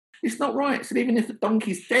It's not right. I said, even if the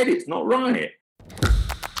donkey's dead, it's not right.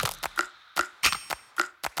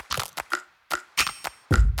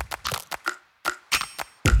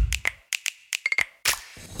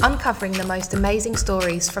 Uncovering the most amazing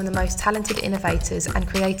stories from the most talented innovators and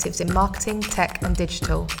creatives in marketing, tech and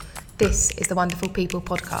digital. This is the Wonderful People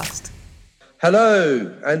podcast.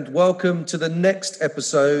 Hello and welcome to the next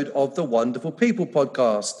episode of the Wonderful People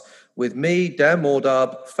podcast with me, Dan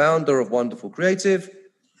Mordab, founder of Wonderful Creative.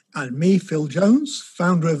 And me, Phil Jones,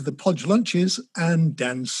 founder of the Podge Lunches and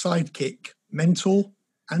Dan's sidekick, mentor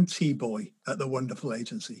and T-boy at the Wonderful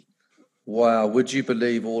Agency. Wow, would you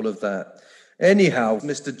believe all of that? Anyhow,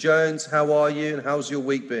 Mr. Jones, how are you and how's your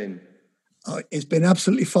week been? It's been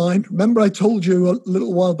absolutely fine. Remember I told you a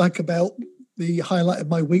little while back about the highlight of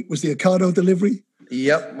my week was the Ocado delivery?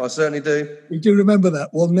 Yep, I certainly do. You do remember that?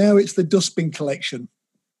 Well, now it's the dustbin collection.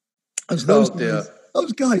 As those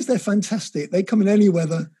guys, they're fantastic. They come in any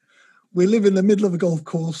weather. We live in the middle of a golf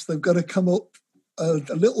course. They've got to come up a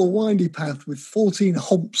little windy path with 14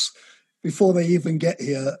 humps before they even get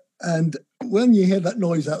here. And when you hear that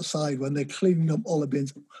noise outside, when they're cleaning up all the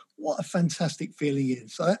bins, what a fantastic feeling it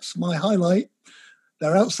is. So that's my highlight.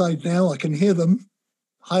 They're outside now. I can hear them.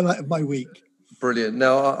 Highlight of my week. Brilliant.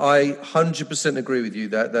 Now, I 100% agree with you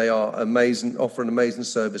that they are amazing, offer an amazing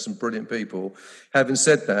service and brilliant people. Having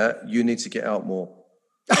said that, you need to get out more.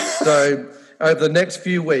 So over the next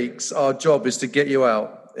few weeks, our job is to get you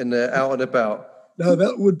out and about. No,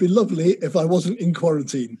 that would be lovely if I wasn't in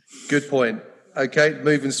quarantine. Good point. Okay,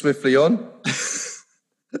 moving swiftly on.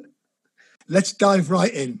 Let's dive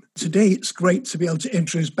right in. Today, it's great to be able to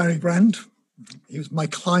introduce Barry Brand. He was my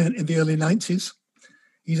client in the early 90s.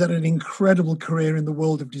 He's had an incredible career in the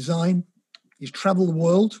world of design. He's traveled the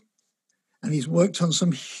world and he's worked on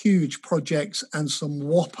some huge projects and some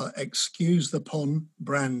whopper, excuse the pun,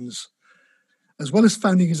 brands. As well as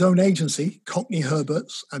founding his own agency, Cockney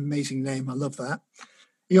Herberts, amazing name, I love that.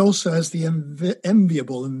 He also has the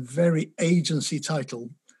enviable and very agency title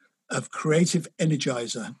of Creative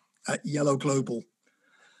Energizer at Yellow Global.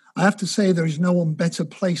 I have to say there is no one better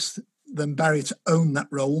placed than Barry to own that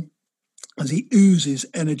role, as he oozes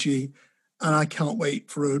energy, and I can't wait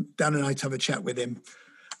for Dan and I to have a chat with him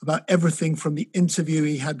about everything from the interview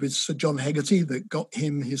he had with Sir John Hegarty that got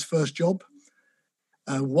him his first job,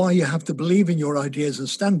 why you have to believe in your ideas and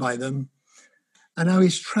stand by them, and how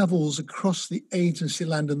his travels across the agency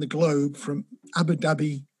land and the globe from Abu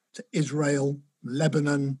Dhabi to Israel,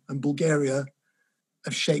 Lebanon and Bulgaria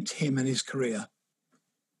have shaped him and his career.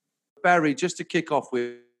 Barry, just to kick off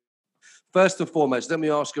with, first and foremost, let me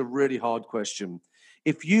ask a really hard question.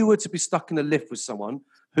 If you were to be stuck in a lift with someone,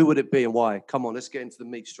 who would it be and why? Come on, let's get into the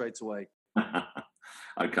meat straight away.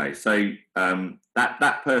 Okay, so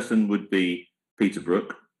that person would be Peter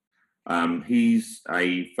Brook. He's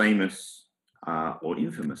a famous or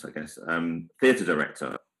infamous, I guess, theatre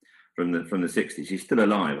director from the 60s. He's still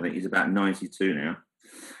alive. I think he's about 92 now.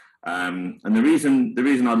 And the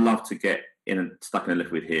reason I love to get stuck in a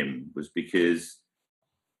lift with him was because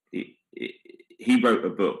he wrote a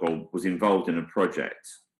book or was involved in a project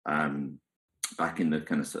back in the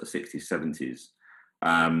kind of sort of 60s, 70s.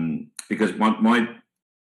 Because my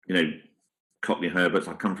Cockney Herberts,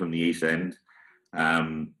 I come from the East End.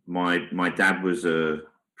 My dad was a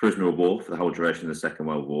prisoner of war for the whole duration of the Second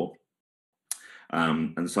World War.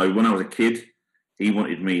 And so when I was a kid, he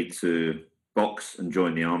wanted me to box and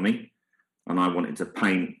join the army, and I wanted to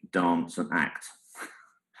paint, dance and act.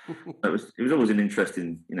 It was always an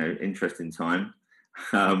interesting time.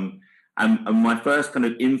 And my first kind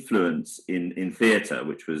of influence in theatre,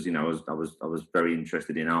 which was, I was very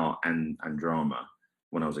interested in art and drama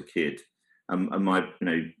when I was a kid. And my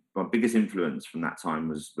biggest influence from that time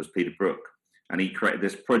was Peter Brook. And he created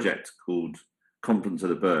this project called Conference of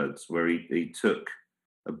the Birds, where he took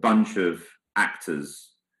a bunch of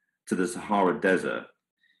actors to the Sahara Desert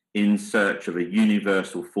in search of a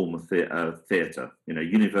universal form of theatre,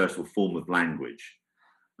 universal form of language.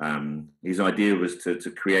 His idea was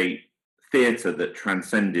to create theatre that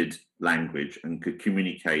transcended language and could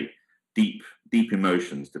communicate deep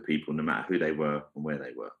emotions to people, no matter who they were and where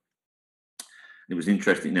they were. It was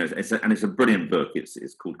interesting, it's a brilliant book.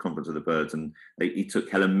 It's called Conference of the Birds, and he took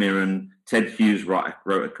Helen Mirren. Ted Hughes wrote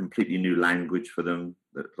a completely new language for them,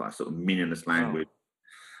 like sort of meaningless language.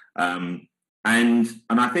 Wow. And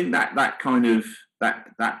I think that kind of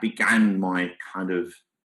that began my kind of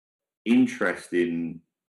interest in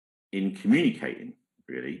communicating,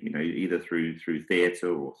 really, either through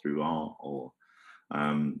theatre or through art or.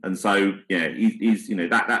 And so, he's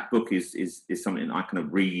that book is something I kind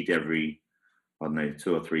of read every I don't know,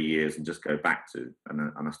 2 or 3 years and just go back to,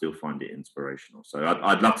 and I still find it inspirational. So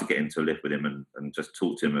I'd love to get into a lift with him and just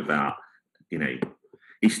talk to him about, you know,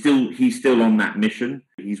 he's still on that mission.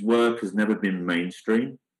 His work has never been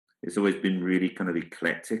mainstream. It's always been really kind of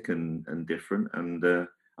eclectic and different, and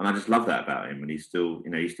I just love that about him. And he's still, you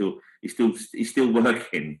know, he's still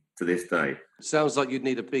working to this day. Sounds like you'd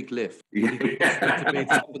need a big lift. Yeah. You'd have to be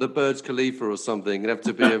top of the Burj Khalifa or something. It'd have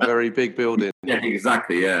to be a very big building. Yeah,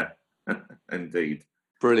 exactly. Yeah, indeed.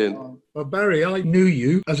 Brilliant. Well, Barry, I knew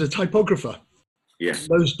you as a typographer. Yes.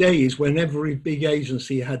 Those days when every big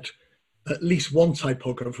agency had at least one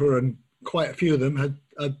typographer, and quite a few of them had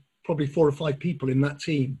probably 4 or 5 people in that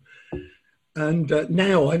team. And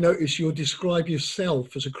now I notice you describe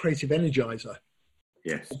yourself as a creative energizer.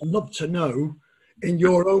 Yes. I'd love to know, in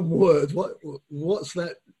your own words, what's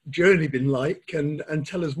that journey been like, and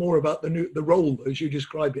tell us more about the role as you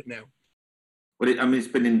describe it now. Well, it's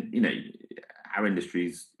been in, you know, our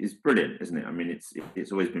industry is brilliant, isn't it? I mean,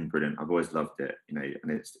 it's always been brilliant. I've always loved it, you know,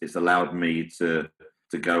 and it's allowed me to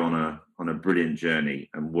go on a brilliant journey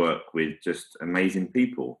and work with just amazing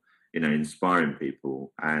people, you know, inspiring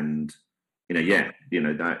people. And you know, yeah, you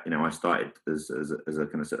know, that, you know, I started as a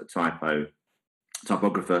kind of sort of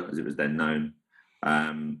typographer, as it was then known.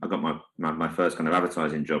 I got my first kind of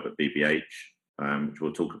advertising job at BBH, which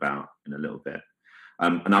we'll talk about in a little bit.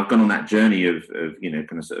 And I've gone on that journey of you know,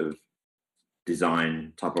 kind of sort of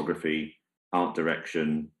design, typography, art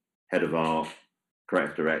direction, head of art,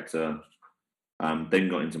 creative director. Then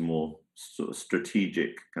got into more sort of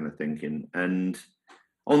strategic kind of thinking. And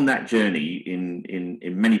on that journey in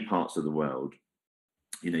many parts of the world,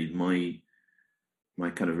 you know,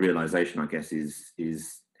 my kind of realization, I guess,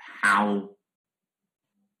 is how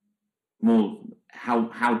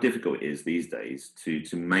difficult it is these days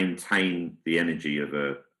to maintain the energy of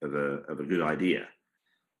a good idea.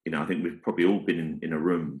 You know, I think we've probably all been in a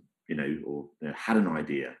room, you know, or you know, had an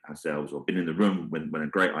idea ourselves, or been in the room when a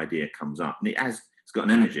great idea comes up, and it's got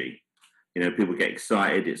an energy. You know, people get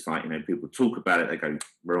excited. It's like, you know, people talk about it. They go,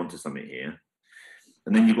 "We're onto something here,"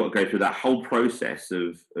 and then you've got to go through that whole process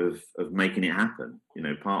of making it happen. You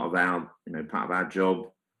know, part of our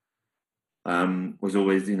job was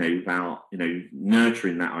always, you know, about, you know,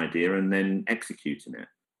 nurturing that idea and then executing it.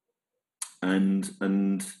 And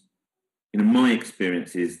you know, my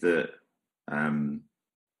experience is that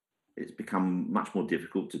it's become much more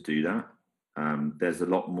difficult to do that. There's a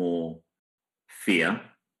lot more fear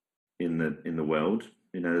in the world.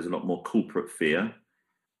 You know, there's a lot more corporate fear.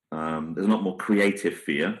 There's a lot more creative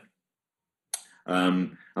fear.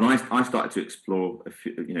 And I started to explore a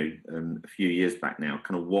few years back now,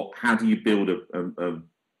 kind of how do you build an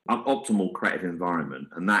optimal creative environment?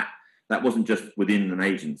 And that wasn't just within an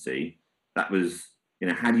agency. That was, you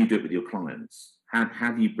know, how do you do it with your clients?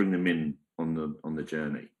 How do you bring them in on the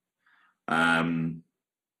journey? And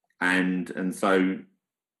so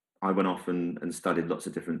I went off and studied lots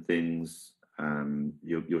of different things.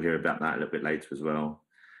 You'll hear about that a little bit later as well.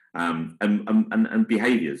 And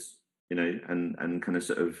behaviours, you know, and kind of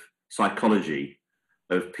sort of psychology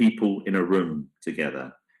of people in a room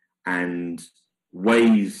together, and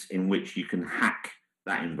ways in which you can hack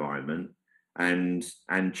that environment and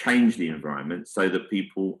change the environment so that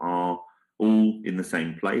people are all in the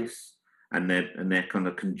same place, and they're kind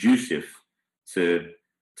of conducive to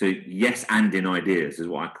yes and in ideas, is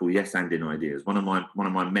what I call yes and in ideas. One of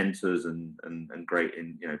my mentors and great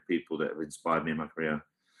people that have inspired me in my career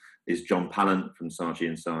is John Pallant from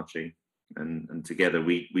Saatchi & Saatchi, and together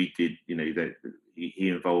we did, you know, that he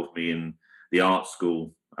involved me in the art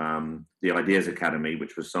school, the Ideas Academy,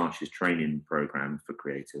 which was Saatchi's training program for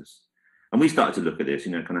creatives, and we started to look at this,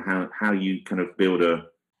 you know, kind of how you kind of build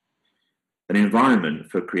an environment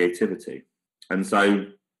for creativity. And so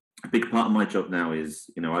a big part of my job now is,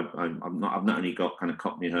 you know, I've not only got kind of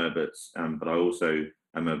Cockney Herberts, but I also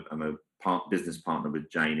am a business partner with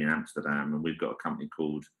Jane in Amsterdam, and we've got a company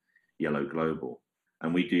called Yellow Global,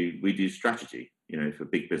 and we do strategy, you know, for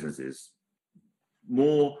big businesses,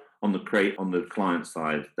 more on the client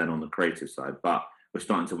side than on the creative side, but we're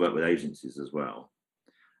starting to work with agencies as well.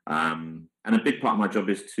 And a big part of my job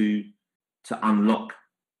is to unlock,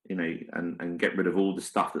 you know, and get rid of all the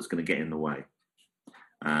stuff that's going to get in the way.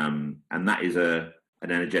 And that is an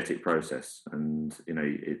energetic process, and you know,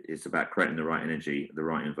 it's about creating the right energy, the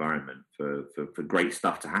right environment for great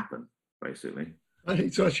stuff to happen, basically. I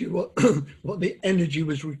need to ask you what the energy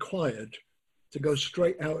was required to go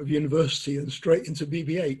straight out of university and straight into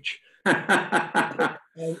BBH.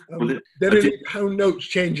 How notes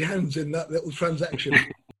change hands in that little transaction.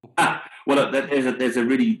 Well, there's a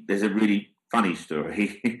really funny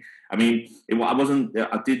story. I mean, I was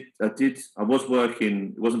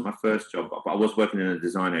working. It wasn't my first job, but I was working in a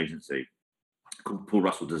design agency called Paul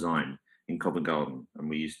Russell Design in Covent Garden,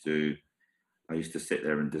 and I used to sit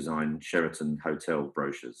there and design Sheraton hotel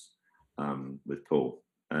brochures with Paul.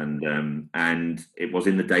 And it was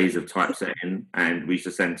in the days of typesetting, and we used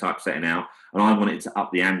to send typesetting out, and I wanted to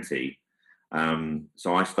up the ante.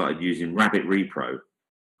 So I started using Rabbit Repro,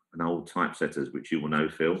 an old typesetters, which you will know,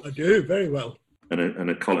 Phil. I do, very well. And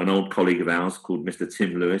an old colleague of ours called Mr.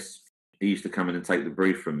 Tim Lewis. He used to come in and take the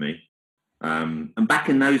brief from me. And back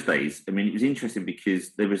in those days, I mean, it was interesting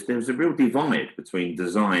because there was a real divide between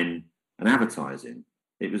design and advertising.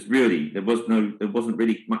 It was really, there wasn't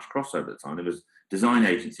really much crossover at the time. There was design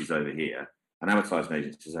agencies over here and advertising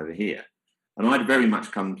agencies over here. And I'd very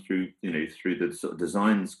much come through the sort of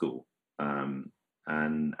design school. And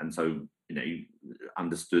so,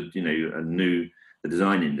 understood, and knew the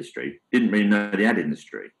design industry, didn't really know the ad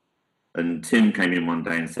industry. And Tim came in one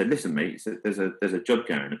day and said, "Listen, mate," he said, there's a job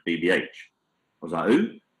going at BBH. I was like, "Who?"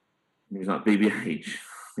 And he was like, "BBH."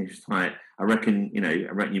 He was like, I reckon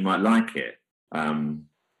you might like it. So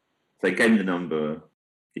he gave me the number.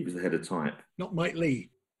 He was the head of type. Not Mike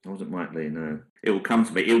Lee. I wasn't Mike Lee, no. It will come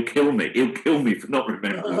to me. He'll kill me. He'll kill me for not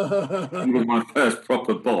remembering. He was my first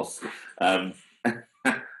proper boss.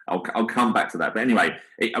 I'll come back to that. But anyway,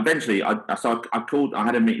 eventually, I called. I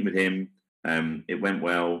had a meeting with him. It went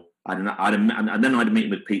well. And then I had a meeting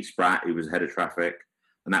with Pete Spratt, who was head of traffic,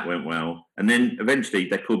 and that went well. And then eventually,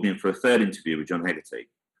 they called me in for a third interview with John Hegarty,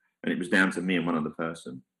 and it was down to me and one other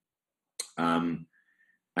person.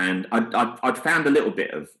 And I'd found a little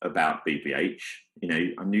bit about BBH.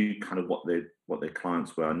 I knew kind of what their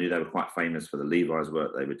clients were. I knew they were quite famous for the Levi's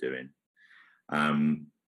work they were doing. I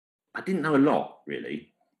didn't know a lot, really.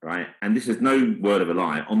 Right, and this is no word of a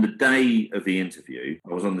lie. On the day of the interview,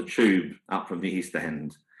 I was on the tube up from the East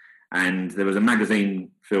End, and there was a magazine,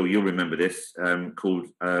 Phil, you'll remember this, called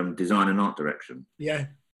Design and Art Direction. Yeah.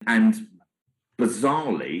 And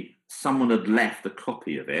bizarrely, someone had left a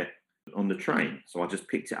copy of it on the train, so I just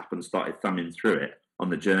picked it up and started thumbing through it on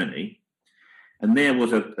the journey, and there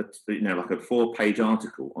was a 4-page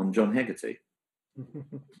article on John Hegarty.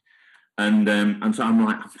 And so I'm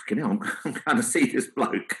like, I'm going to see this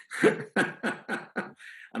bloke, and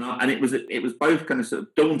it was both kind of sort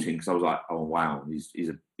of daunting, because I was like, oh wow,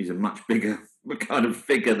 he's a much bigger kind of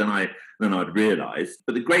figure than I'd realised.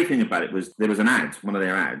 But the great thing about it was there was an ad, one of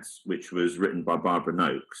their ads, which was written by Barbara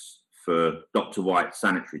Noakes for Dr. White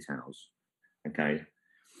sanitary towels, okay,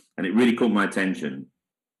 and it really caught my attention,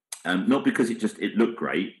 not because it looked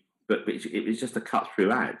great. But it was just a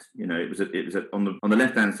cut-through ad, It was on the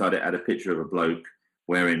left-hand side. It had a picture of a bloke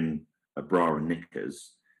wearing a bra and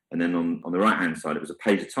knickers, and then on the right-hand side, it was a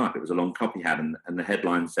page of type. It was a long copy ad, and the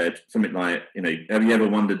headline said something like, "Have you ever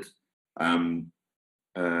wondered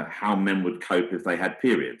how men would cope if they had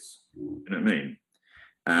periods?" You know what I mean?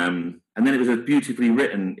 And then it was just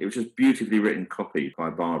beautifully written copy by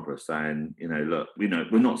Barbara saying, look,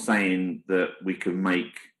 we're not saying that we can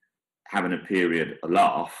make having a period a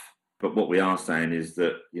laugh. But what we are saying is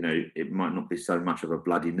that, it might not be so much of a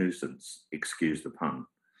bloody nuisance, excuse the pun.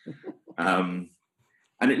 And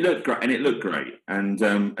it looked great. And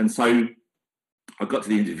so I got to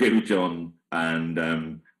the interview with John, and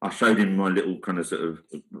I showed him my little kind of sort of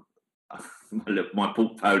my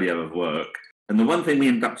portfolio of work. And the one thing we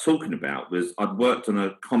ended up talking about was I'd worked on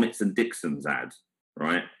a Comets and Dixons ad,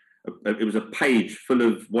 right? It was a page full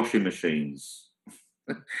of washing machines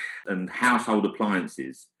and household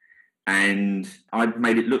appliances. And I'd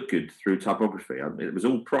made it look good through typography. It was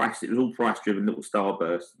all price. It was all price-driven, little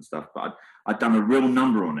starbursts and stuff. But I'd done a real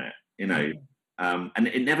number on it, and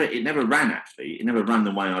it never ran. Actually, it never ran the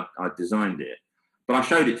way I designed it. But I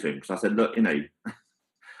showed it to him because I said, look, I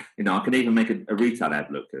can even make a retail ad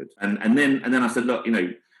look good. And then I said, look,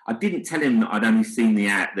 I didn't tell him that I'd only seen the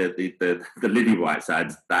ad, the Lily White's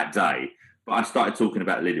ad that day. But I started talking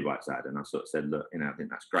about Lily White's ad, and I sort of said, look, I think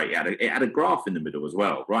that's great. It had a graph in the middle as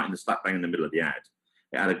well, right in the slap bang in the middle of the ad.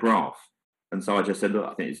 It had a graph. And so I just said, look,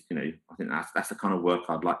 I think that's the kind of work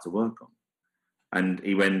I'd like to work on. And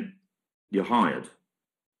he went, "You're hired."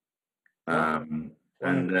 And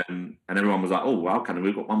everyone was like, "Oh, well, okay,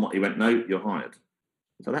 we've got one more." He went, "No, you're hired."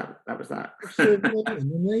 So that was that.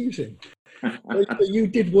 Amazing. But you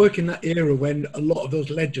did work in that era when a lot of those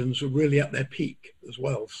legends were really at their peak as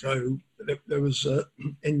well. So there was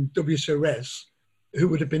in WCRS, who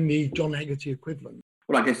would have been the John Hegarty equivalent?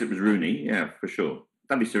 Well, I guess it was Rooney, yeah, for sure.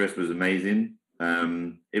 WCRS was amazing.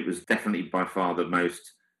 It was definitely by far the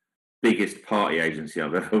biggest party agency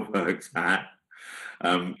I've ever worked at.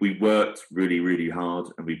 We worked really, really hard,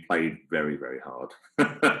 and we played very, very hard.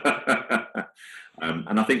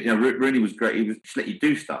 And I think, Rooney was great. He would just let you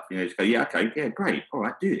do stuff. Just go, yeah, okay, yeah, great, all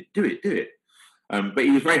right, do it. But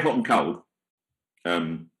he was very hot and cold.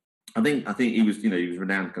 I think he was, he was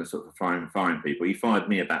renowned kind of sort of firing people. He fired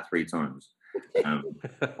me about 3 times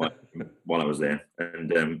while I was there, and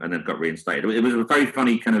then got reinstated. It was a very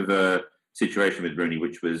funny kind of situation with Rooney,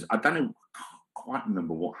 which was, I can't quite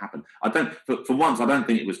remember what happened. For once, I don't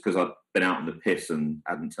think it was because I'd been out on the piss and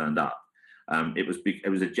hadn't turned up. I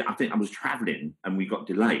think I was travelling and we got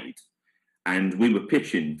delayed, and we were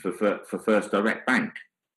pitching for First Direct Bank,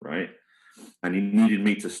 right? And he needed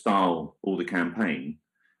me to style all the campaign,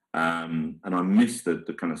 and I missed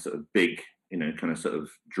the kind of sort of big, kind of sort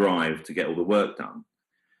of drive to get all the work done.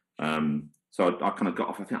 So I kind of got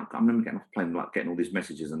off. I remember getting off the plane, like getting all these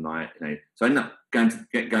messages, and so I ended up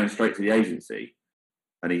going straight to the agency.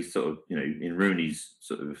 And he's sort of, in Rooney's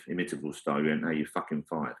sort of imitable style, he went, "No, you're fucking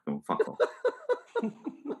fired. Go on, fuck off." And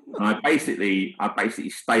I basically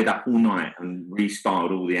stayed up all night and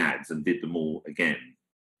restyled all the ads and did them all again,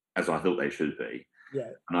 as I thought they should be.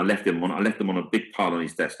 Yeah. And I left them on a big pile on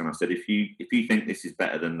his desk, and I said, if you think this is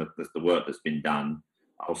better than the work that's been done,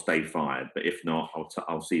 I'll stay fired. But if not,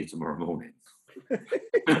 I'll see you tomorrow morning.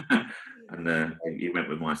 And he went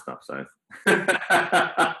with my stuff. So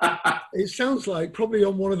it sounds like probably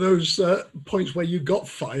on one of those points where you got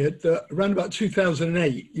fired, that around about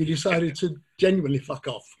 2008, you decided to genuinely fuck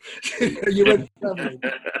off. You went traveling.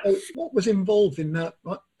 So what was involved in that?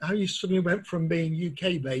 How you suddenly went from being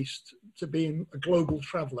UK based to being a global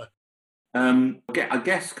traveller? I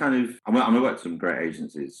guess kind of, I worked with some great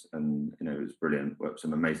agencies, and it was brilliant. Worked with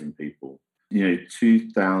some amazing people.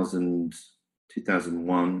 2000,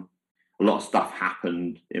 2001, a lot of stuff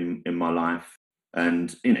happened in my life,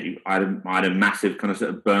 and I had a massive kind of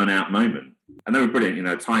sort of burnout moment, and they were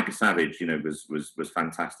brilliant. Tiger Savage, was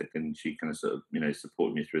fantastic, and she kind of sort of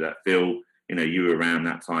supported me through that. Phil, you were around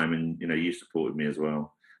that time, and you supported me as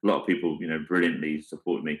well. A lot of people, brilliantly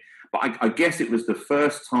supported me. But I guess it was the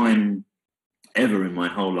first time ever in my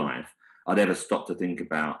whole life I'd ever stopped to think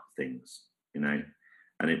about things, and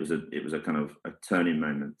it was a kind of a turning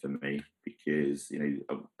moment for me, because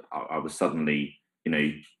I was suddenly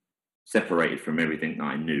separated from everything that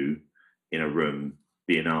I knew in a room,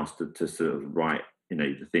 being asked to sort of write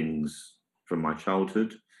the things from my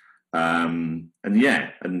childhood, and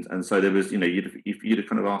so there was if you'd have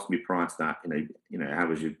kind of asked me prior to that how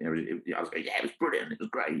was you, I was going, yeah, it was brilliant, it was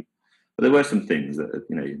great. But there were some things that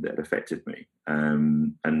that affected me,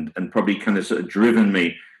 and probably kind of sort of driven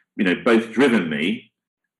me, both driven me,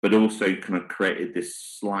 but also kind of created this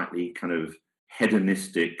slightly kind of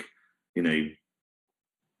hedonistic,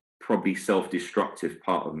 probably self-destructive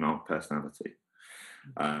part of my personality.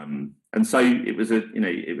 And so it was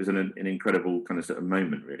an incredible kind of sort of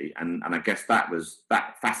moment, really, and I guess that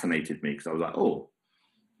fascinated me, because I was like,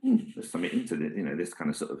 there's something into it, this kind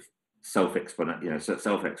of sort of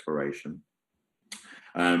self-exploration.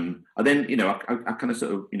 And then I kind of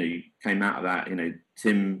sort of came out of that.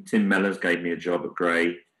 Tim Mellors gave me a job at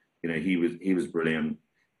Grey. He was brilliant.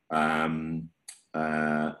 And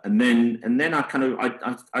then I kind of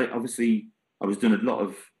I obviously I was doing a lot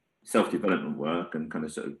of self-development work and kind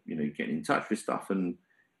of sort of getting in touch with stuff, and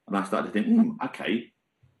I started to think, okay,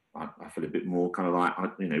 I feel a bit more kind of like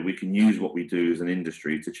we can use what we do as an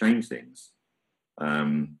industry to change things.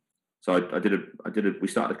 So we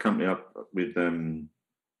started a company up with Tom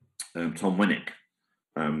Wennick.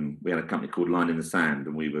 We had a company called Line in the Sand,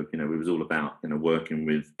 and we was all about working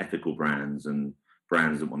with ethical brands and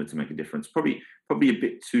brands that wanted to make a difference. Probably a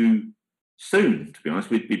bit too soon, to be honest.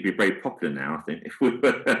 We'd be very popular now, I think, if we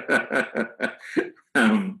were.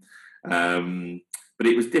 But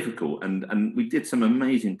it was difficult, and we did some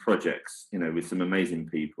amazing projects, with some amazing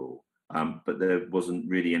people. But there wasn't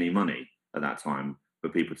really any money at that time for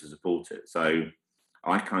people to support it. So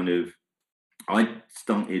I'd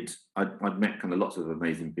met kind of lots of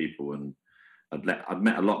amazing people, and I'd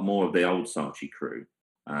met a lot more of the old Saatchi crew.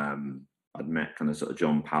 I'd met kind of sort of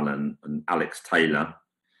John Pallant and Alex Taylor.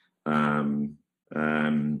 And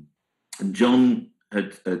John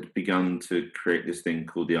had begun to create this thing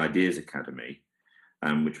called the Ideas Academy,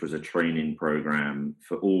 which was a training program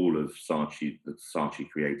for all of the Saatchi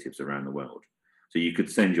creatives around the world. So you could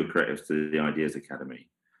send your creatives to the Ideas Academy.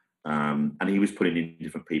 And he was putting in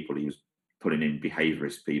different people. He was putting in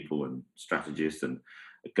behaviorist people and strategists, and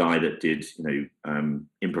a guy that did,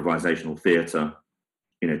 improvisational theatre,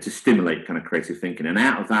 to stimulate kind of creative thinking. And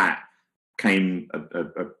out of that came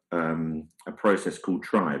a process called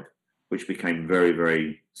Tribe, which became very,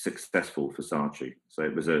 very successful for Saatchi. So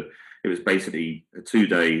it was basically two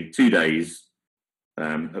days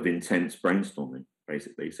of intense brainstorming,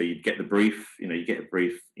 basically. So you'd get the brief,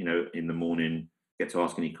 in the morning, get to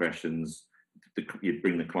ask any questions. You'd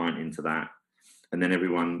bring the client into that, and then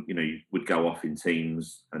everyone, would go off in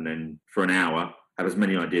teams, and then for an hour, have as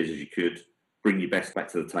many ideas as you could, bring your best back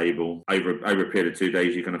to the table. Over a period of 2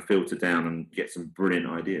 days, you're going to filter down and get some brilliant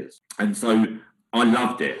ideas. And so I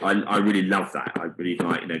loved it. I really loved that. I really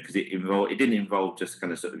because it didn't involve just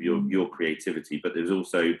kind of sort of your creativity, but there was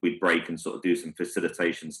also, we'd break and sort of do some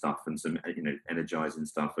facilitation stuff and some, energizing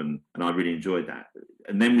stuff. And I really enjoyed that.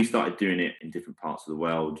 And then we started doing it in different parts of the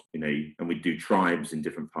world, and we'd do tribes in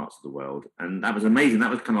different parts of the world. And that was amazing.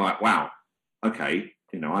 That was kind of like, wow, okay,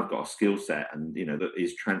 I've got a skill set and, that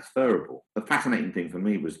is transferable. The fascinating thing for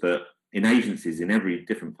me was that in agencies in every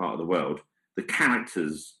different part of the world, the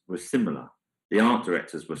characters were similar. The art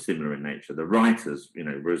directors were similar in nature. The writers,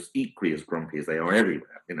 were as equally as grumpy as they are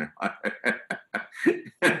everywhere,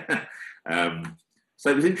 So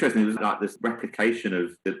it was interesting. It was like this replication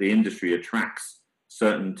of that the industry attracts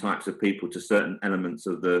certain types of people to certain elements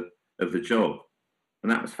of the job.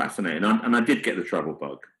 And that was fascinating. And I did get the travel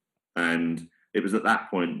bug. And it was at that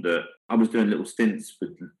point that I was doing little stints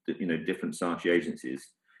with, different Saatchi agencies.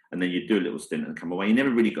 And then you'd do a little stint and come away. You never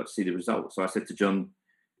really got to see the results. So I said to John,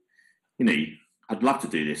 I'd love to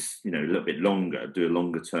do this, a little bit longer, do a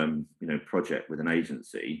longer term, project with an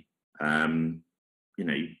agency. Send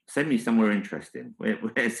me somewhere interesting.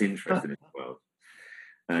 Where's interesting in the world?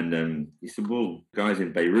 And he said, well, guys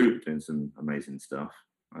in Beirut doing some amazing stuff.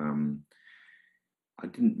 I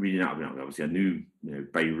didn't really know. Obviously, I knew,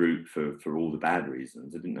 Beirut for all the bad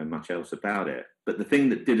reasons. I didn't know much else about it. But the thing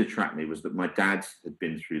that did attract me was that my dad had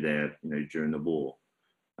been through there, during the war.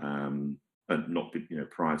 But not,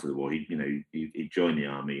 prior to the war, he joined the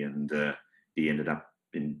army and he ended up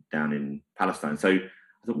down in Palestine. So I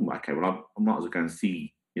thought, okay, well, I might as well go and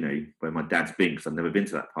see, where my dad's been, because I've never been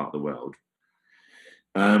to that part of the world.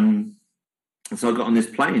 And so I got on this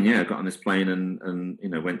plane,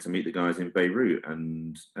 and went to meet the guys in Beirut,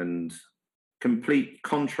 and complete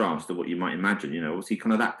contrast to what you might imagine. Obviously,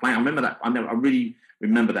 kind of that plane. I really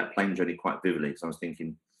remember that plane journey quite vividly, because I was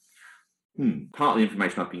thinking, part of the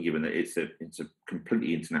information I've been given that it's a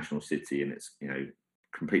completely international city and it's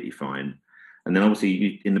completely fine, and then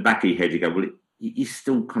obviously in the back of your head you go, well, it's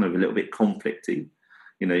still kind of a little bit conflicty.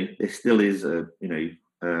 There still is a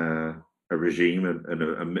regime,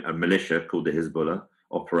 a militia called the Hezbollah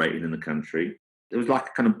operating in the country. It was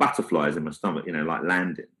like kind of butterflies in my stomach, like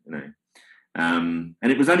landing, and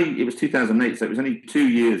it was 2008, so it was only 2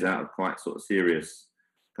 years out of quite sort of serious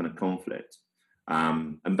kind of conflict.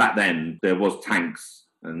 And back then there was tanks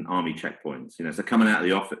and army checkpoints, so coming out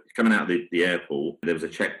of the airport, there was a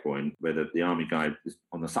checkpoint where the army guy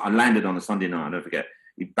was I landed on a Sunday night, I'll never forget,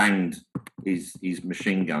 he banged his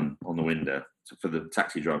machine gun on the window for the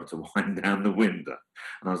taxi driver to wind down the window.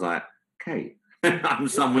 And I was like, okay, I'm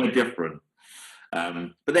somewhere different.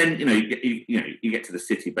 But then, you get to the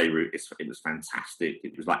city, Beirut, it was fantastic.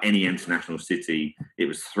 It was like any international city. It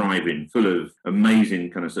was thriving, full of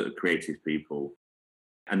amazing kind of sort of creative people,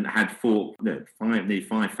 and had nearly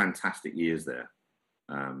 5 fantastic years there.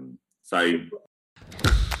 Are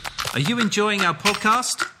you enjoying our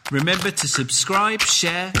podcast? Remember to subscribe,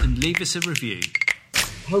 share, and leave us a review.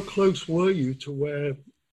 How close were you to where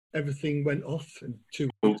everything went off in 2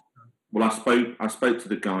 weeks? Well, I spoke to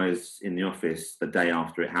the guys in the office the day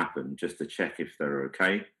after it happened, just to check if they were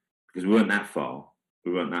okay, because we weren't that far.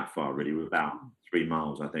 Really. We were about 3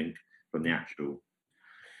 miles, I think, from the actual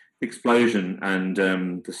explosion. And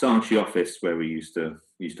the Saatchi office where we used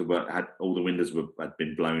to work had all the windows had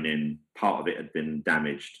been blown in. Part of it had been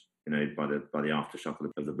damaged, by the aftershock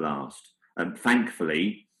of the blast. And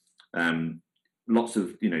thankfully, lots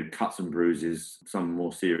of cuts and bruises, some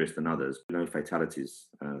more serious than others. No fatalities,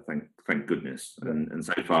 thank goodness. And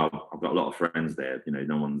so far, I've got a lot of friends there.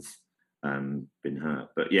 No one's been hurt.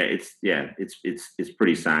 But it's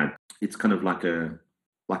pretty sad. It's kind of like a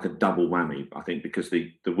double whammy, I think, because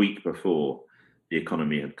the week before the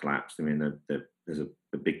economy had collapsed. I mean, there's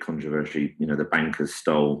a big controversy. The bankers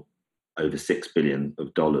stole over $6 billion.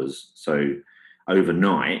 So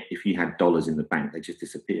overnight, if you had dollars in the bank, they just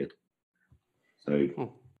disappeared. So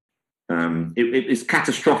it's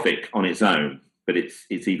catastrophic on its own, but it's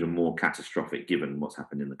even more catastrophic given what's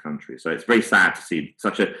happened in the country. So it's very sad to see it's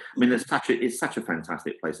such a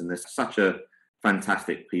fantastic place, and there's such a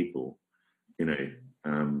fantastic people,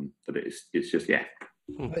 but it's just, yeah.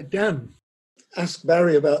 Dan, ask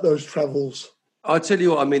Barry about those travels. I tell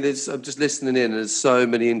you what, I mean, I'm just listening in, and there's so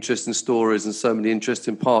many interesting stories and so many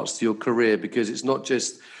interesting parts to your career, because it's not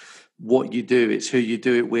just what you do, it's who you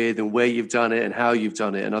do it with and where you've done it and how you've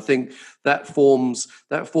done it. And I think that forms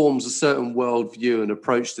a certain worldview and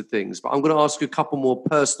approach to things. But I'm going to ask you a couple more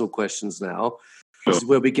personal questions now. This is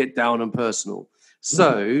where we get down and personal.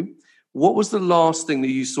 So what was the last thing that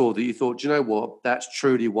you saw that you thought, do you know what, that's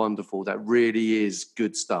truly wonderful, that really is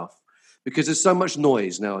good stuff? Because there's so much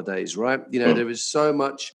noise nowadays, right? You know, there is so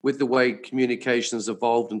much with the way communication has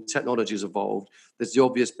evolved and technology has evolved. There's the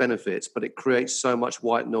obvious benefits, but it creates so much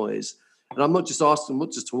white noise. And I'm not just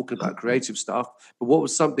talking about creative stuff, but what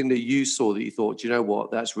was something that you saw that you thought, do you know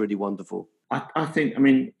what, that's really wonderful? I think, I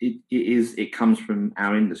mean, it comes from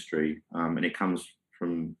our industry, and it comes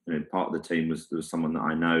from, you know, part of the team was someone that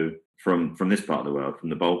I know from this part of the world, from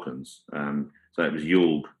the Balkans. So it was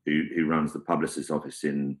Jorg who runs the publicist office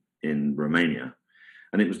in Romania,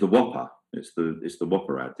 and it was the Whopper. It's the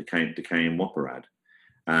Whopper ad, the decaying Whopper ad.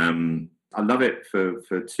 I love it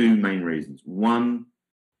for two main reasons. One,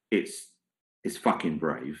 it's fucking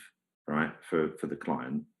brave, right, for the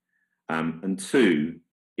client, and two,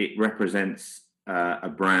 it represents a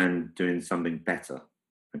brand doing something better.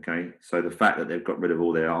 Okay, so the fact that they've got rid of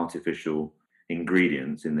all their artificial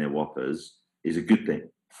ingredients in their Whoppers is a good thing,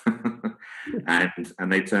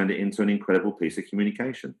 and they turned it into an incredible piece of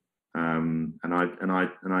communication. And I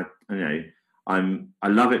you know, I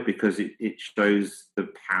love it because it shows the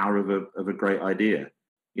power of a great idea.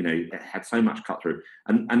 You know, it had so much cut through,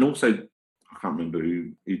 and also I can't remember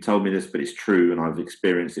who told me this, but it's true, and I've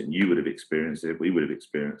experienced it, and you would have experienced it, we would have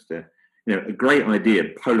experienced it. You know, a great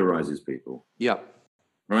idea polarizes people. Yeah.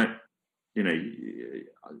 Right. You know,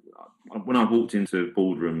 when I walked into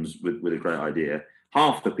boardrooms with a great idea,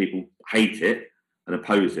 half the people hate it and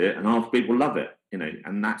oppose it, and half the people love it. You know,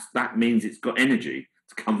 and that means it's got energy.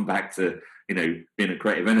 To come back to, you know, being a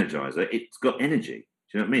creative energizer, it's got energy.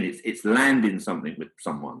 Do you know what I mean? It's landing something with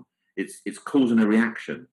someone. It's causing a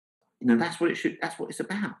reaction. You know, that's what it's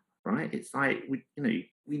about, right? It's like we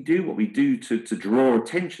do what we do to draw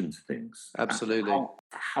attention to things. Absolutely. The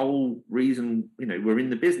whole reason, you know, we're in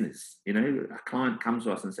the business. You know, a client comes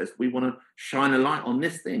to us and says, we want to shine a light on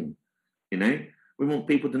this thing. You know, we want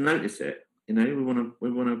people to notice it. You know, we want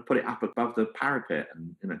to put it up above the parapet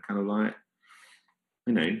and, you know, kind of like,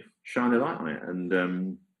 you know, shine a light on it.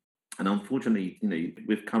 And unfortunately, you know,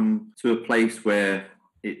 we've come to a place where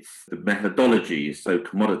the methodology is so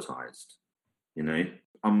commoditized. You know,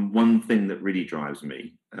 one thing that really drives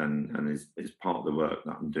me and is part of the work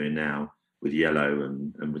that I'm doing now with Yellow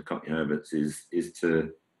and with Cockney Herberts is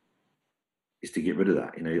to get rid of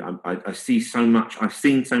that. You know, I've seen so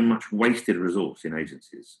much wasted resource in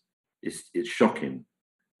agencies. It's shocking,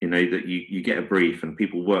 you know, that you get a brief and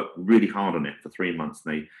people work really hard on it for 3 months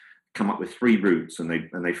and they come up with 3 routes and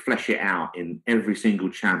they flesh it out in every single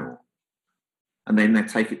channel, and then they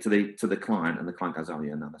take it to the client and the client goes, oh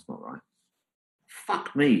yeah, no, that's not right.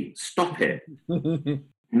 Fuck me, stop it. You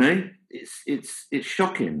know, it's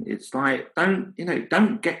shocking. It's like,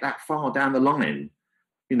 don't get that far down the line,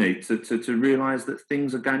 you know, to realize that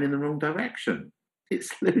things are going in the wrong direction.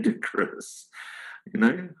 It's ludicrous, you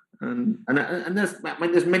know. And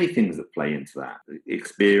there's many things that play into that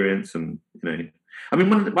experience, and, you know, I mean,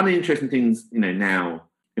 one of the interesting things, you know, now,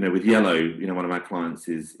 you know, with Yellow, you know, one of our clients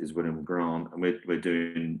is William Grant, and we're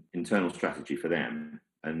doing internal strategy for them,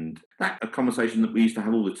 and that's a conversation that we used to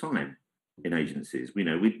have all the time in agencies. You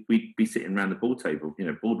know, we'd be sitting around the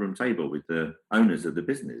boardroom table with the owners of the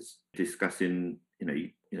business, discussing,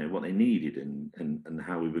 you know what they needed and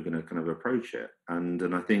how we were going to kind of approach it,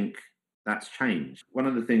 and I think that's changed. One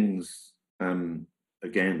of the things,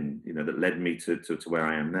 again, you know, that led me to where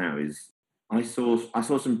I am now is I saw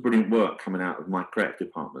some brilliant work coming out of my creative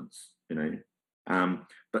departments, you know,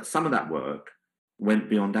 but some of that work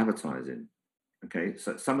went beyond advertising. Okay,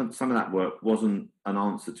 so some of that work wasn't an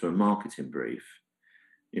answer to a marketing brief.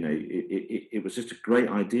 You know, it was just a great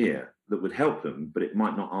idea that would help them, but it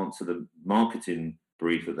might not answer the marketing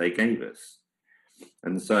brief that they gave us.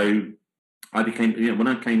 And so I became, you know, when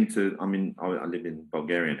I came to, I mean, I live in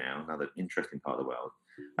Bulgaria now, another interesting part of the world.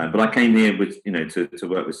 But I came here with, you know, to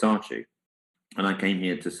work with Saatchi, and I came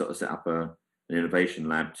here to sort of set up an innovation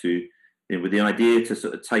lab to, you know, with the idea to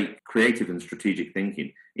sort of take creative and strategic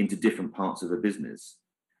thinking into different parts of the business.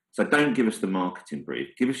 So don't give us the marketing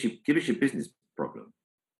brief. Give us your business problem,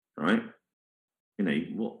 right? You know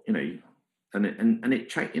what, you know, and it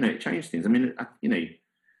changed things. I mean, you know.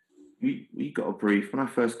 We got a brief when I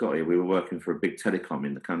first got here. We were working for a big telecom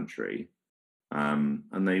in the country, and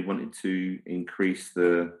they wanted to increase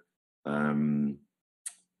the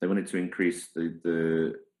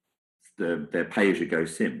their pay-as-you-go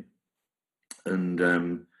sim, and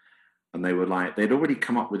they were like, they'd already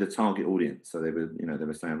come up with a target audience. So they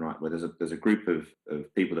were saying, right, well, there's a group of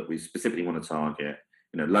people that we specifically want to target,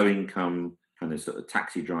 low income, kind of sort of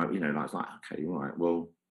taxi driver, it's like, okay, right, well,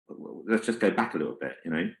 let's just go back a little bit,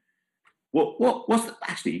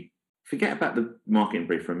 actually, forget about the marketing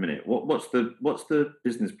brief for a minute. What's the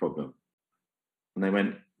business problem? And they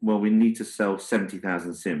went, well, we need to sell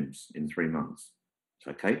 70,000 sims in 3 months. It's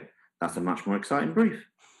okay, that's a much more exciting brief.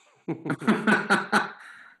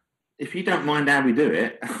 If you don't mind how we do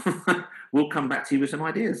it, we'll come back to you with some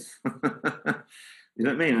ideas. You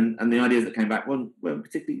know what I mean? And the ideas that came back, well,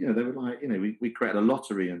 particularly, they were like, we created a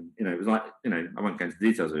lottery, and it was like, I won't go into the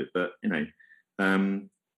details of it, but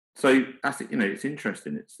so that's it. It's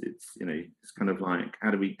interesting. It's kind of like,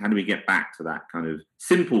 how do we get back to that kind of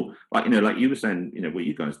simple, like you were saying, what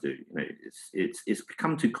you guys do. It's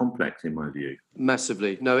become too complex in my view.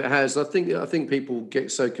 Massively. No, it has. I think people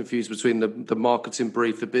get so confused between the marketing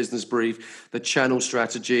brief, the business brief, the channel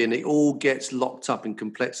strategy, and it all gets locked up in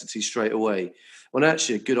complexity straight away. When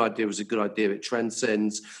actually a good idea was a good idea. It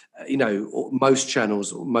transcends, most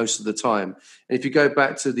channels most of the time. And if you go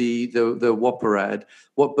back to the Whopper ad,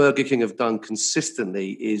 what Burger King have done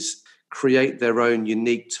consistently is create their own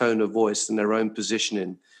unique tone of voice and their own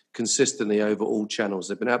positioning consistently over all channels.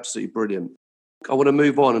 They've been absolutely brilliant. I want to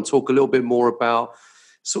move on and talk a little bit more about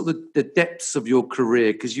sort of the depths of your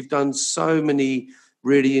career, because you've done so many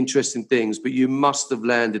really interesting things, but you must have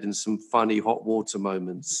landed in some funny hot water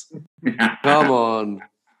moments. Come on,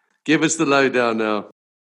 give us the lowdown now.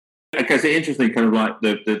 Okay, so interesting, kind of like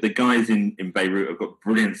the guys in Beirut have got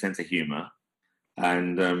brilliant sense of humour,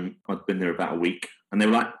 and I've been there about a week, and they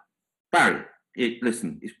were like, Barry,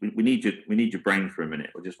 listen, we need your brain for a minute.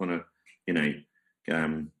 We just want to,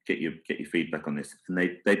 get your feedback on this. And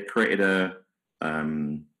they created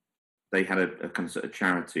they had a kind of sort of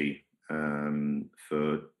charity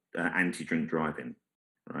for anti-drink driving,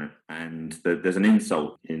 right? And there's an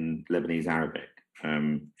insult in Lebanese Arabic, which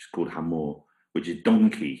is called hamor, which is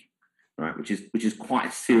donkey, right? Which is quite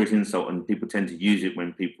a serious insult, and people tend to use it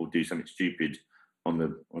when people do something stupid on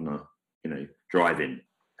a driving.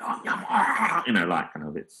 Like kind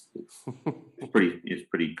of it's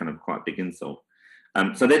pretty kind of quite a big insult.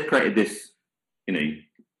 So they've created this,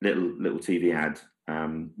 little TV ad.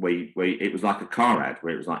 Where it was like a car ad,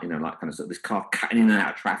 where it was like, like kind of sort of this car cutting in and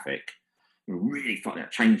out of traffic, really funny,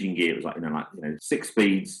 changing gear. It was like, 6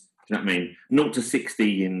 speeds, do you know what I mean? 0 to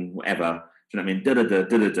 60 in whatever, do you know what I mean?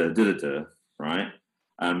 Da-da-da, right?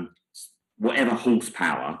 Whatever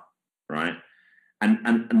horsepower, right?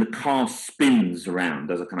 And the car spins around,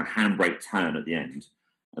 does a kind of handbrake turn at the end,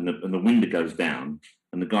 and the window goes down,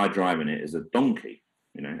 and the guy driving it is a donkey,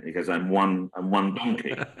 he goes, I'm one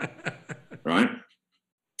donkey, right?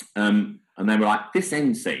 And they were like, this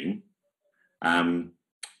end scene,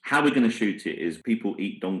 how we're going to shoot it is people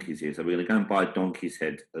eat donkeys here. So we're going to go and buy a donkey's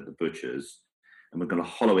head at the butcher's, and we're going to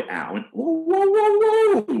hollow it out. I went,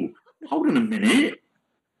 whoa, hold on a minute.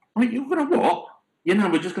 I mean, you're going to what?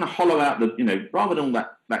 We're just going to hollow out rather than all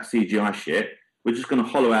that CGI shit, we're just going to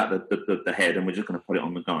hollow out the head, and we're just going to put it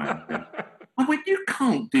on the guy. I went, you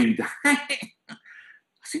can't do that. I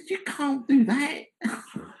said, you can't do that.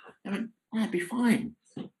 I went, that'd be fine.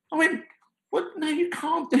 I went, what? No, you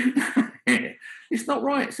can't do that. It's not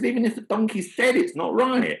right. I said, even if the donkey's dead, it's not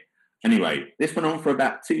right. Anyway, this went on for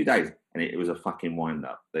about 2 days, and it was a fucking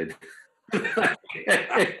wind-up. Of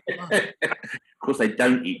course, they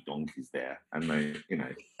don't eat donkeys there, and they,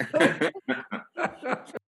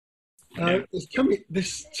 It's coming.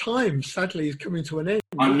 This time, sadly, is coming to an end.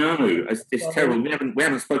 I know, it's terrible. We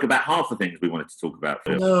haven't spoke about half the things we wanted to talk about,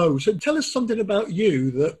 Phil. No, so tell us something about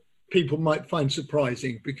you that people might find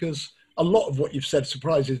surprising, because a lot of what you've said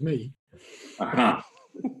surprises me. Uh-huh.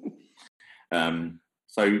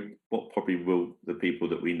 So what probably will the people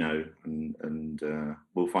that we know and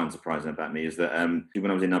will find surprising about me is that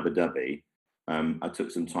when I was in Abu Dhabi, I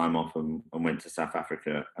took some time off and went to South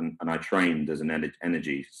Africa, and I trained as an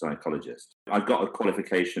energy psychologist. I've got a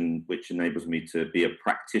qualification which enables me to be a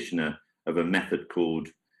practitioner of a method called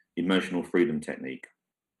emotional freedom technique.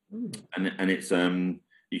 And it's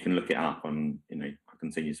you can look it up, and I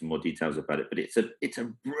can send you some more details about it. But it's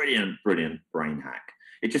a brilliant brain hack.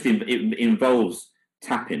 It involves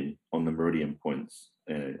tapping on the meridian points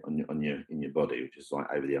in your body, which is like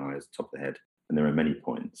over the eyes, top of the head, and there are many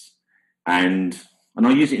points. And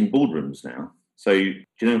I use it in boardrooms now. So do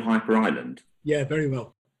you know Hyper Island? Yeah, very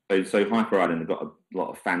well. So Hyper Island have got a lot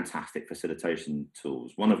of fantastic facilitation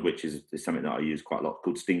tools. One of which is something that I use quite a lot,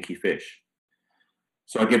 called Stinky Fish.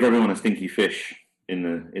 So I give everyone a stinky fish in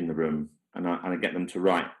the room, and I get them to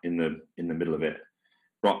write in the middle of it,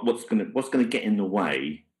 right, what's going to get in the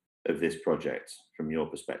way of this project from your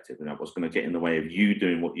perspective? What's going to get in the way of you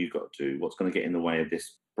doing what you've got to do? What's going to get in the way of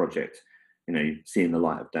this project, seeing the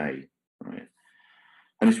light of day, right?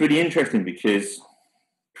 And it's really interesting because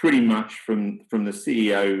pretty much from the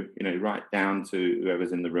CEO, right down to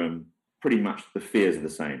whoever's in the room, pretty much the fears are the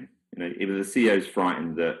same. Either the CEO's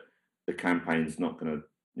frightened that the campaign's not going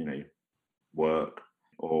to, work,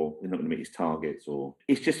 or they're not going to meet his targets, or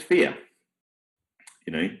it's just fear.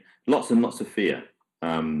 Lots and lots of fear.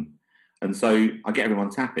 And so I get everyone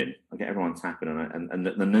tapping. And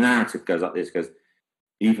the narrative goes like this: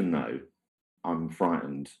 even though I'm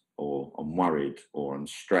frightened, or I'm worried, or I'm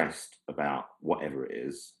stressed about whatever it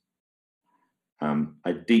is,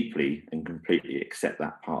 I deeply and completely accept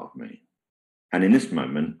that part of me. And in this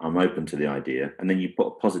moment, I'm open to the idea, and then you put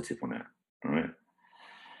a positive on it, all right?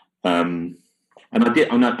 And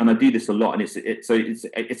I do this a lot, and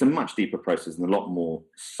it's a much deeper process and a lot more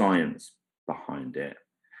science behind it.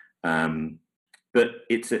 But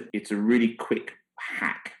it's a really quick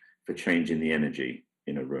hack for changing the energy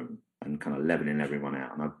in a room and kind of leveling everyone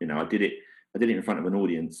out. And I did it in front of an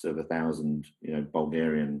audience of 1,000,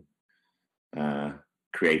 Bulgarian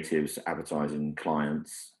creatives, advertising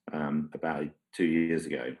clients about 2 years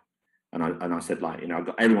ago. And I said, I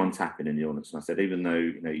got everyone tapping in the audience, and I said, even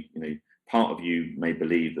though part of you may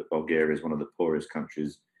believe that Bulgaria is one of the poorest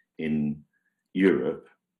countries in Europe,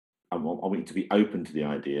 I want you to be open to the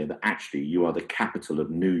idea that actually you are the capital of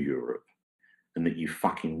New Europe, and that you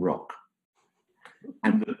fucking rock.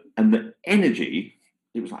 And the energy,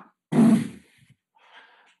 it was like,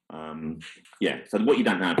 So what you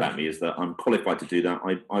don't know about me is that I'm qualified to do that.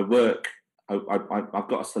 I've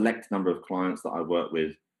got a select number of clients that I work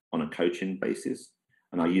with on a coaching basis,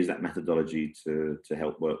 and I use that methodology to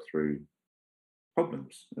help work through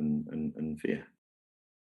problems and fear.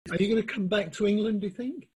 Are you going to come back to England, do you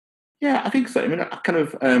think? Yeah, I think so. I mean, I kind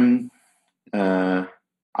of,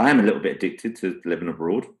 I am a little bit addicted to living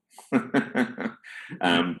abroad.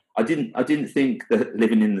 I didn't think that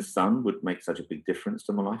living in the sun would make such a big difference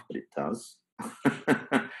to my life, but it does.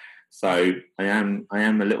 So I am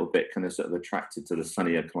a little bit kind of sort of attracted to the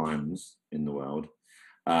sunnier climes in the world.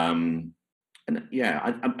 And yeah,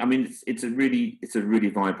 I mean, it's a really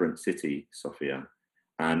vibrant city, Sofia,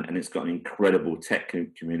 and it's got an incredible tech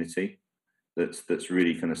community that's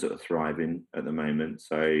really kind of sort of thriving at the moment.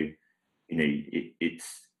 So,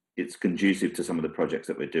 it's conducive to some of the projects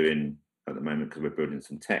that we're doing at the moment, because we're building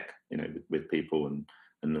some tech, with people and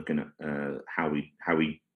looking at how we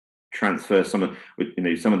transfer some of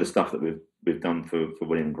the stuff that we've done for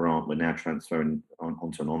William Grant. We're now transferring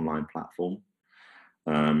onto an online platform.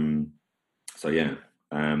 So yeah,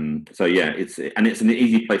 it's an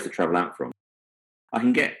easy place to travel out from. I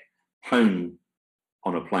can get home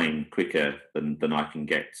on a plane quicker than I can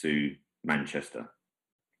get to Manchester,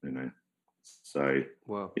 So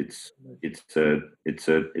wow. It's a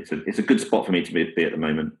good spot for me to be at the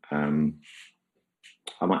moment.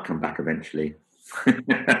 I might come back eventually.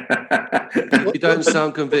 You don't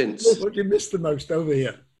sound convinced. What do you miss the most over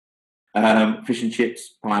here? Fish and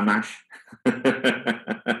chips, pie and mash.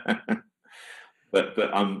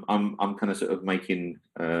 But I'm kind of sort of making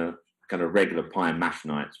kind of regular pie and mash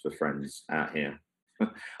nights for friends out here.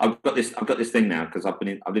 I've got this thing now, because I've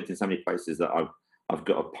lived in so many places that I've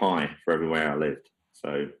got a pie for everywhere I lived.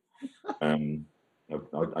 So I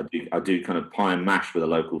do kind of pie and mash with a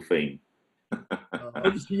local theme.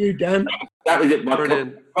 Over to you, Dan. That was it.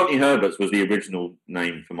 Cockney Herberts was the original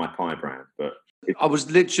name for my pie brand, but I was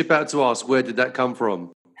literally about to ask, where did that come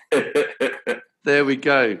from? There we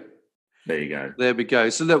go. There you go. There we go.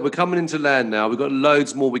 So look, we're coming into land now. We've got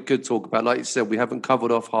loads more we could talk about. Like you said, we haven't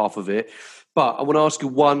covered off half of it. But I want to ask you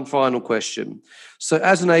one final question. So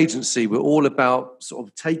as an agency, we're all about sort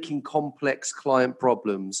of taking complex client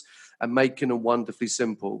problems and making them wonderfully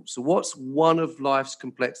simple. So what's one of life's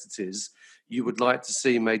complexities you would like to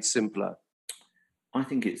see made simpler? I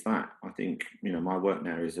think it's that. I think, my work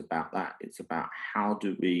now is about that. It's about how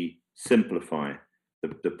do we simplify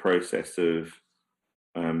the process of,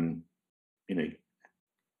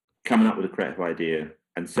 coming up with a creative idea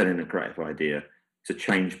and selling a creative idea to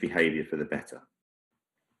change behaviour for the better.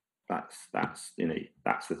 That's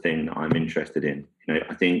the thing that I'm interested in.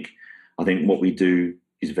 I think what we do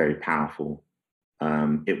is very powerful.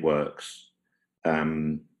 It works.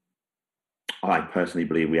 I personally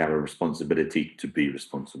believe we have a responsibility to be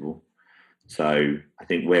responsible. So I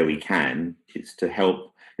think where we can, it's to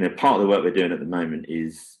help. Part of the work we're doing at the moment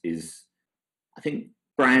is I think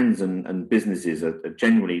brands and businesses are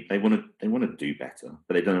generally they want to do better,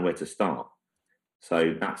 but they don't know where to start.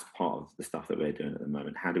 So that's part of the stuff that we're doing at the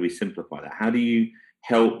moment. How do we simplify that? How do you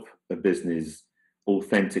help a business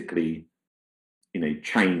authentically,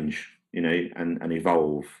 change, and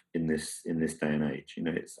evolve in this day and age?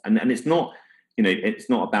 It's not, it's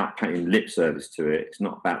not about paying lip service to it. It's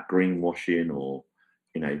not about greenwashing or,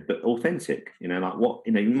 but authentic. Like what,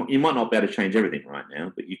 you might not be able to change everything right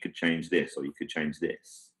now, but you could change this or you could change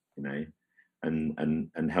this, and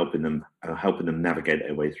helping them navigate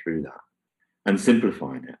their way through that and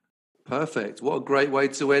simplifying it. Perfect. What a great way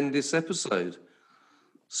to end this episode.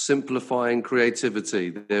 Simplifying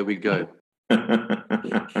creativity. There we go.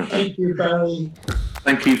 Thank you, Barry.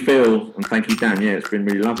 Thank you, Phil, and thank you, Dan. Yeah, it's been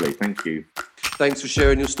really lovely. Thank you. Thanks for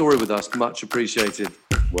sharing your story with us. Much appreciated.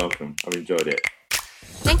 Welcome. I've enjoyed it.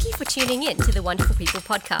 Thank you for tuning in to the Wonderful People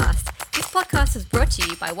podcast. This podcast was brought to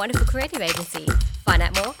you by Wonderful Creative Agency. Find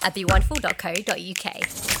out more at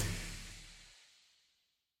bewonderful.co.uk.